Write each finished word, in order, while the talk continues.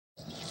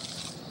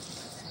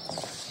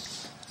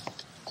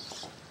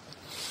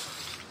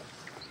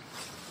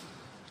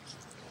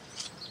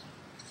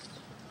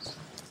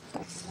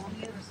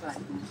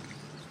side now.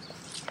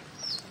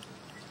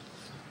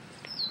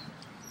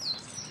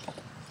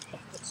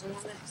 Put some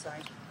on that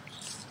side.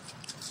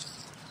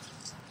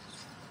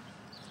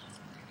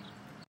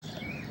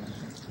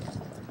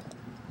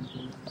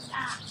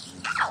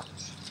 Ouch!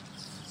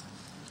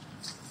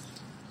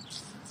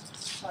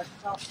 Like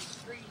the top of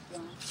the tree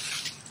gone.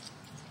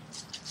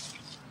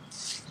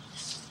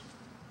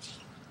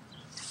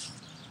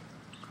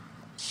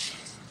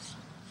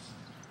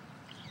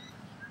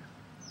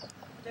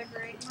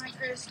 Decorate my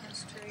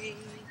Christmas tree.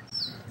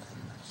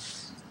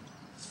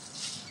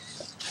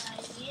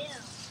 Yeah.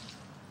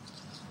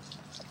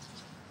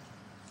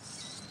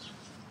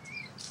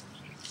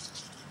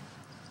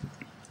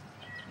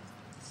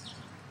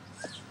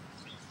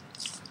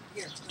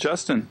 Here,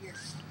 Justin, here.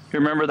 you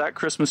remember that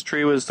Christmas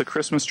tree was the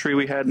Christmas tree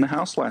we had in the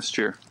house last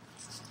year?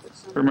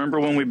 Remember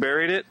when we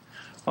buried it?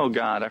 Oh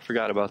God, I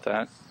forgot about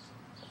that.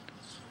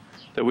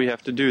 That we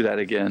have to do that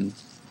again.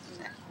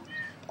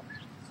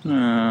 Oh.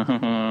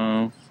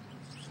 I'm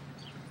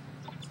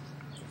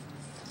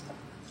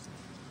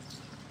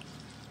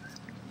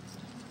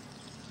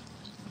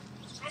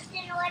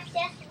gonna let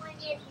this one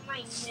is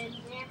mine,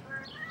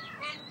 remember?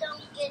 And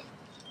don't get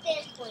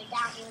this one,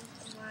 that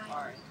one's mine.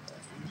 Alright.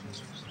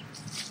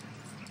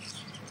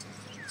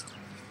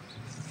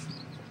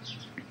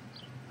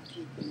 I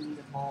think we need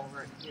a ball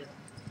right here.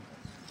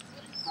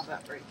 How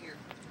about right here?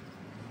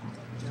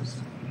 Just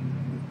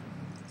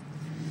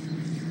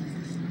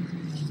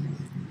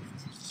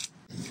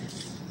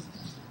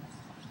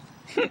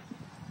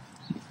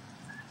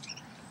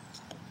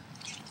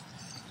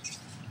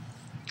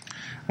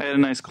I had a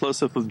nice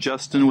close-up of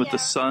Justin with the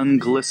sun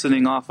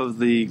glistening off of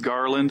the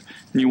garland,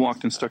 and you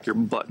walked and stuck your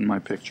butt in my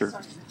picture.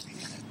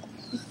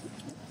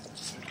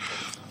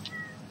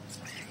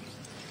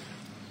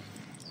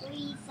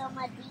 Three, some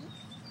of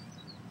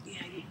these.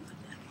 yeah, you can put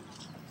that one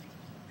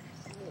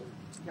on.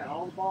 You got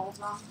all the balls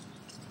on?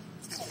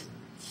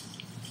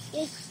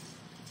 It's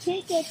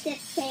to get the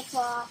tape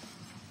off.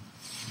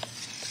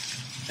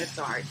 That's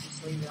alright,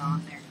 just leave it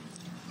on there.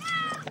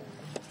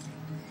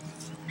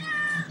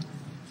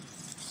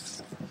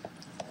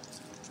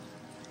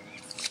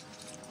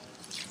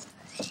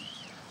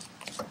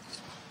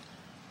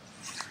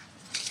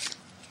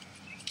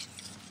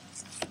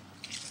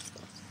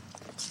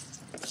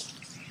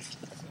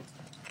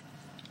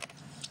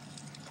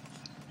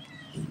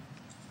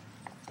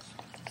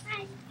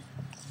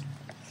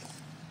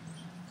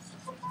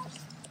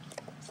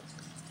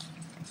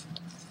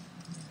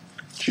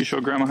 Did you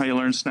show Grandma how you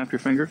learn to snap your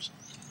fingers?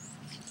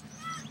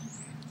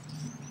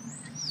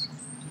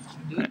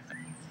 Do it.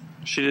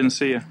 She didn't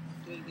see you.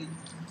 Do it again.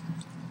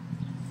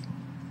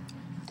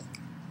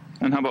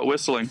 And how about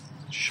whistling?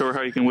 Did you show her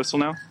how you can whistle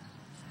now?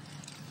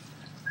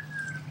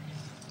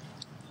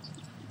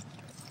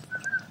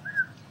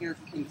 Here,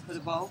 can you put a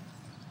bow?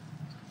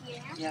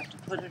 Yeah. You have to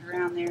put it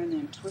around there and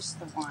then twist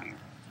the wire.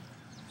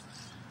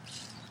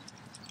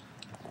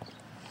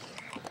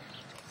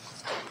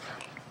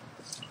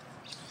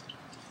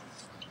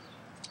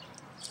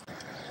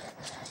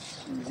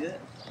 You did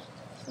it?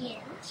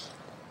 Yeah.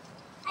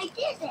 I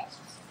did it.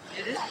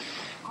 Did it?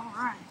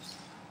 Alright.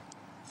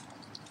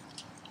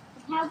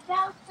 How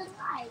about the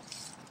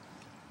lights?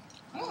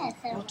 Yes,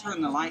 We'll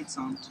turn the lights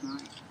on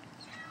tonight.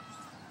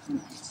 And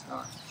then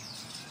start.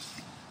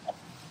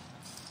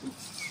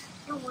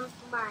 I want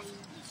mine.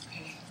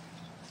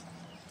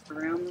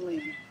 Around the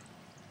lid. Here.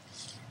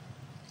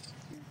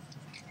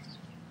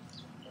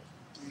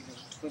 There you go.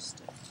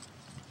 Twist it.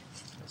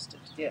 Twist it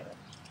together.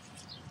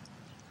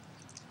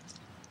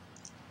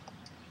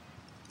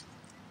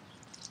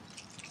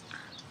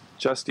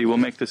 Justy, we'll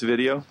make this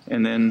video,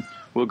 and then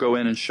we'll go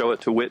in and show it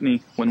to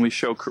Whitney. When we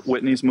show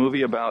Whitney's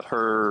movie about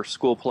her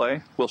school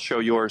play, we'll show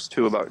yours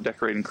too about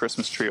decorating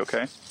Christmas tree,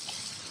 okay?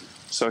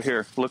 So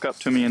here, look up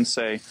to me and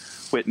say,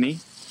 Whitney,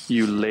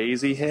 you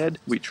lazy head,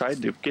 we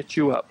tried to get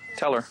you up.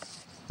 Tell her.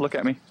 Look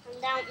at me.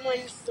 And that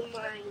one's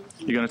mine.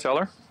 You gonna tell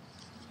her?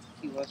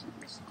 He wasn't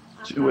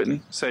listening.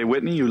 Whitney, say,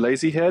 Whitney, you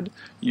lazy head,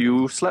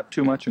 you slept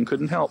too much and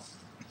couldn't help.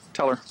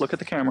 Tell her. Look at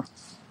the camera.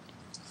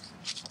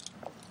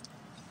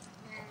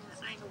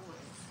 I don't want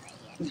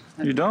to say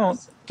it. You don't?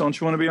 Don't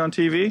you want to be on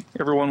TV?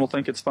 Everyone will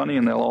think it's funny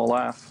and they'll all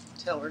laugh.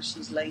 Tell her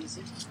she's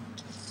lazy.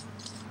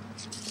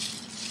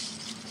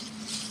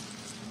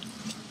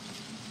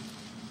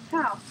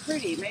 How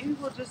pretty. Maybe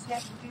we'll just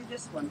have to do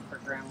this one for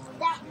Grandma.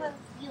 That one's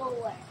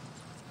yours.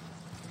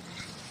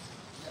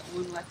 That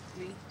one left for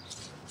me.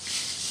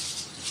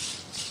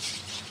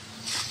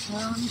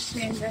 Well, let me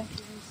stand back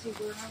here and see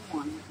where I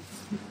want it.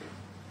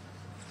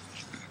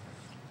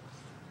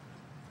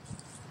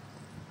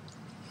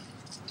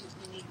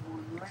 We need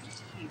one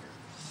right here.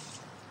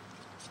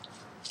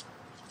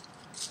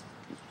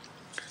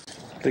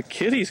 The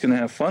kitty's going to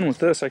have fun with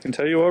this, I can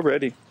tell you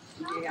already.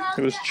 Yeah.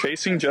 It was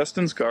chasing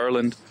Justin's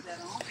garland. Is that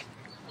all?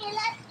 Hey,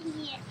 let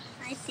me.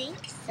 I think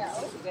so.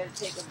 We gotta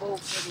take a bowl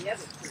for the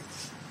other tree.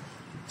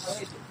 Oh,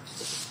 is it?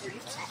 Is it pretty?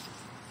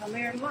 Come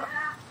here and look.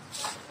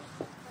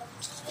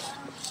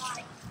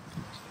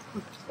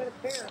 It's got a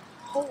bare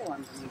hole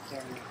underneath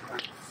there in the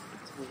front.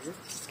 It's weird.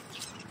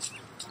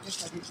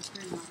 guess I didn't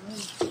turn my room.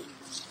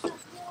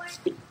 More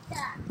stuff.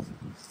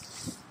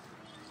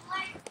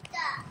 More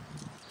stuff.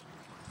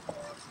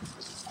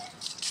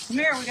 Come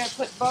here, we gotta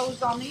put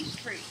bows on these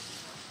trees.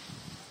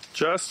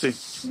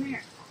 Justy. Come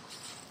here.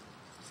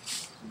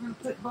 We're gonna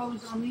put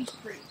bows on these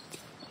trees.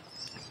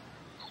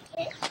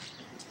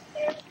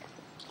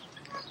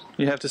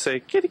 You have to say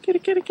kitty, kitty,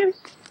 kitty, kitty.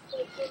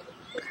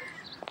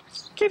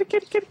 Kitty,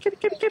 kitty, kitty, kitty,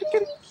 kitty, kitty,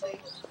 kitty. See?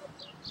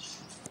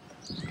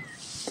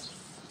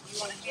 You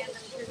wanna hand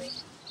them to me?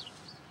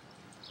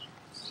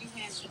 You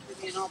hand them to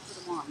me and I'll put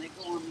them on. They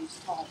go on these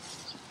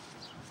poles.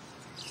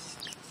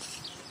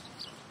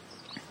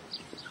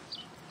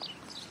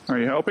 Are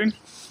you helping? I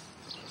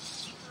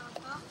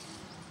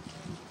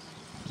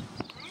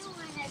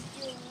wanna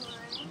do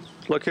one.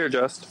 Look here,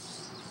 Just.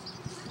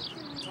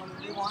 You wanna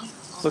do one?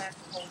 I'll Look. have to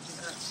hold it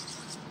up.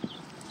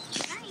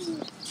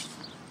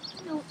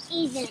 I don't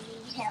even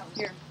need help.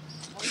 Here.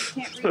 Well, you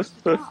can't reach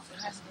the top. It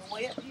has to go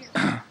way up here.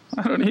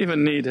 I don't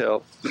even need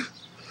help. Well,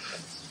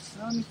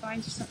 let me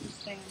find you something to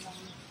stand on.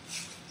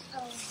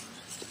 Oh.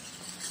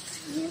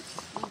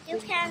 You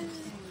can.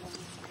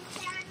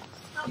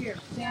 Here,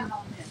 stand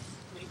on this.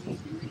 Maybe you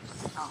can reach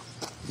the top.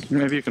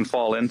 Maybe you can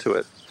fall into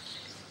it.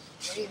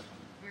 Way up,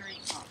 very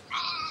top.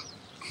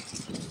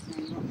 Now,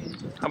 you want me to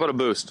do it? How about a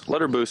boost?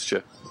 Let her boost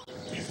you.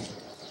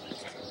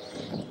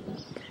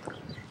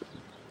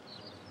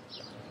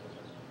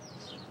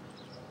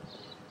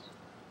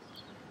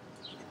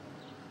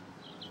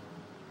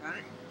 Got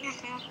it? Here,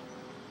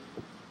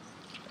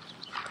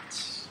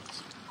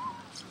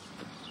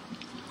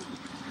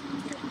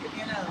 give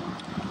me another one.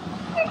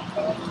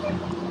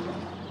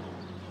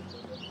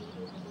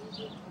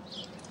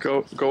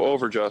 Go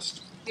over,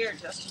 Just. Here,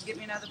 Justin, give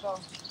me another bow.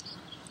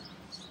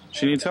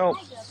 She needs help.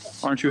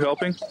 Aren't you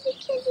helping?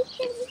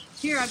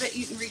 Here, I bet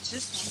you can reach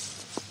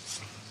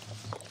this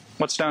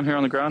What's down here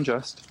on the ground,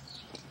 Just?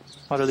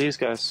 What are these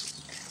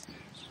guys?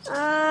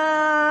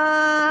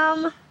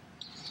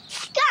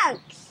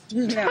 Skunks.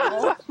 one.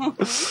 No.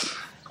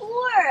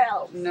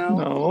 Squirrels. No.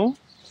 No.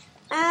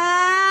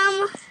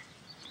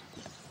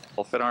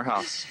 Wolf in our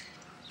house.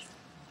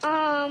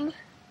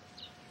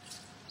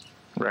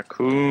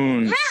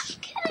 Raccoons.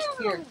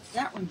 Here,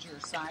 that one's your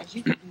size.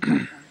 You can do that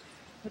one.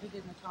 Put it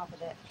in the top of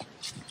that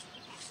tree.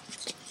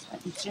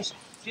 That is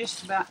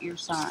just about your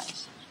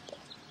size.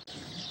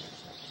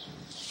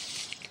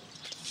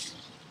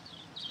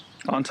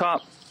 On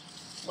top.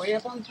 Way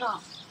up on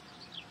top.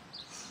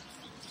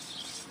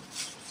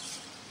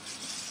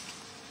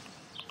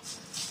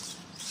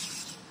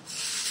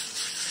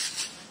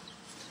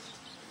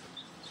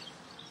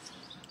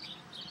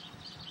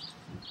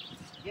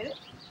 Get it?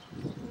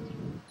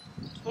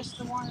 Twist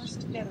the wires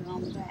together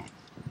on the back.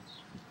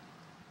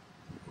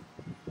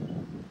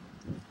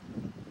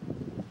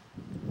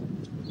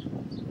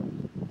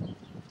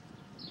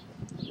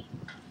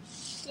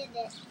 Did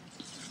it.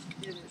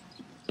 Get it.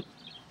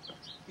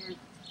 Here.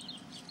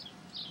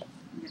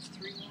 You got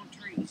 3 more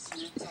trees,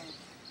 and that's all.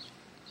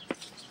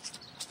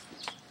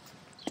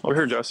 Over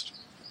here, Just.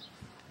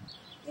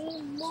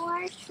 3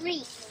 more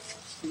trees.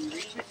 Can you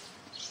reach it?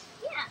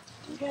 Yeah.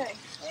 Okay.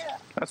 Yeah.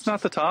 That's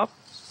not the top.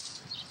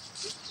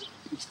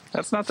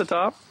 That's not the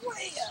top.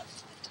 Way up.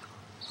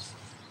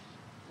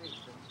 There you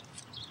go.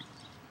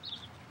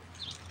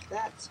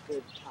 That's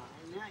good tie.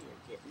 Now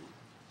you're getting it.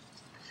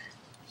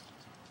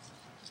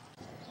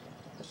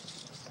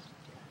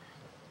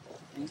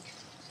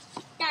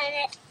 Done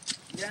it.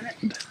 Done it?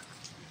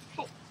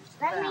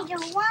 Let me do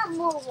one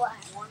more one.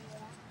 Wait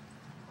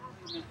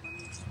a minute, let me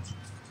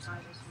try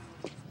this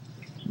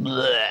one.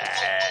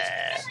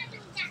 Bleh.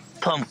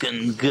 Pumpkin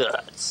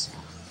guts.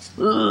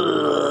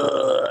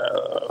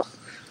 Ugh.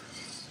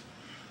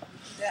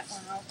 That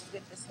one, I'll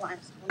get this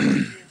last one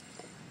here.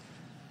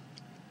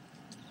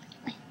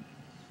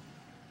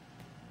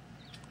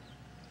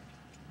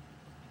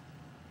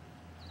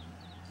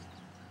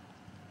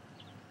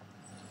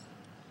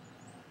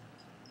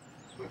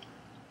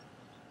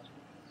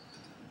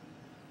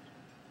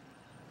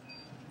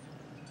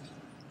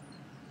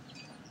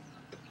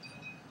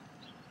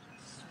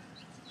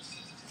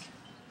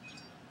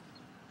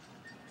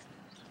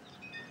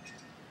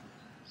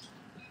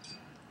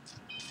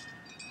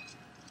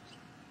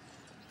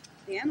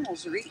 The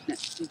animals are eating it.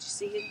 Did you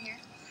see it here?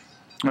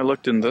 I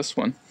looked in this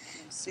one.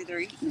 See, they're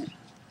eating it.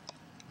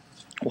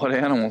 What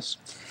animals?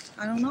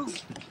 I don't know.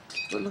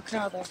 But look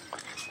how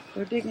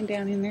they're digging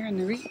down in there and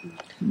they're eating.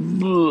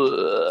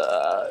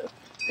 Bleh.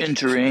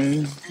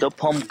 Entering the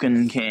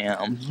pumpkin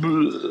camp.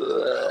 Mmm.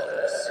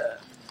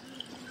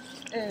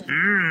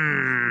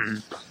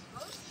 Ew.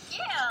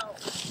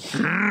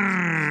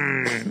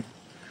 Mmm.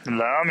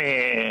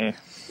 Yummy.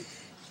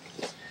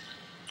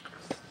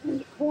 And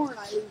the corn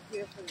I leave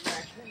here for the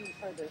raccoon,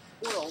 for the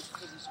squirrels,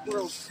 because the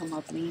squirrels come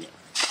up and eat it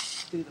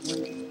through the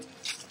window.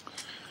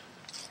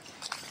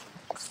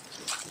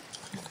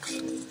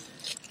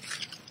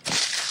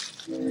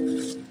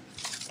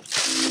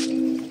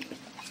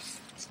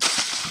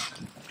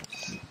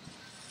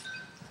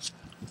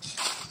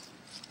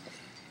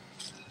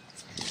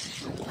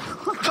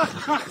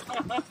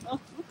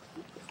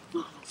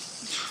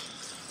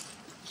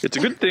 It's a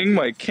good thing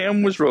my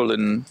cam was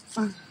rolling.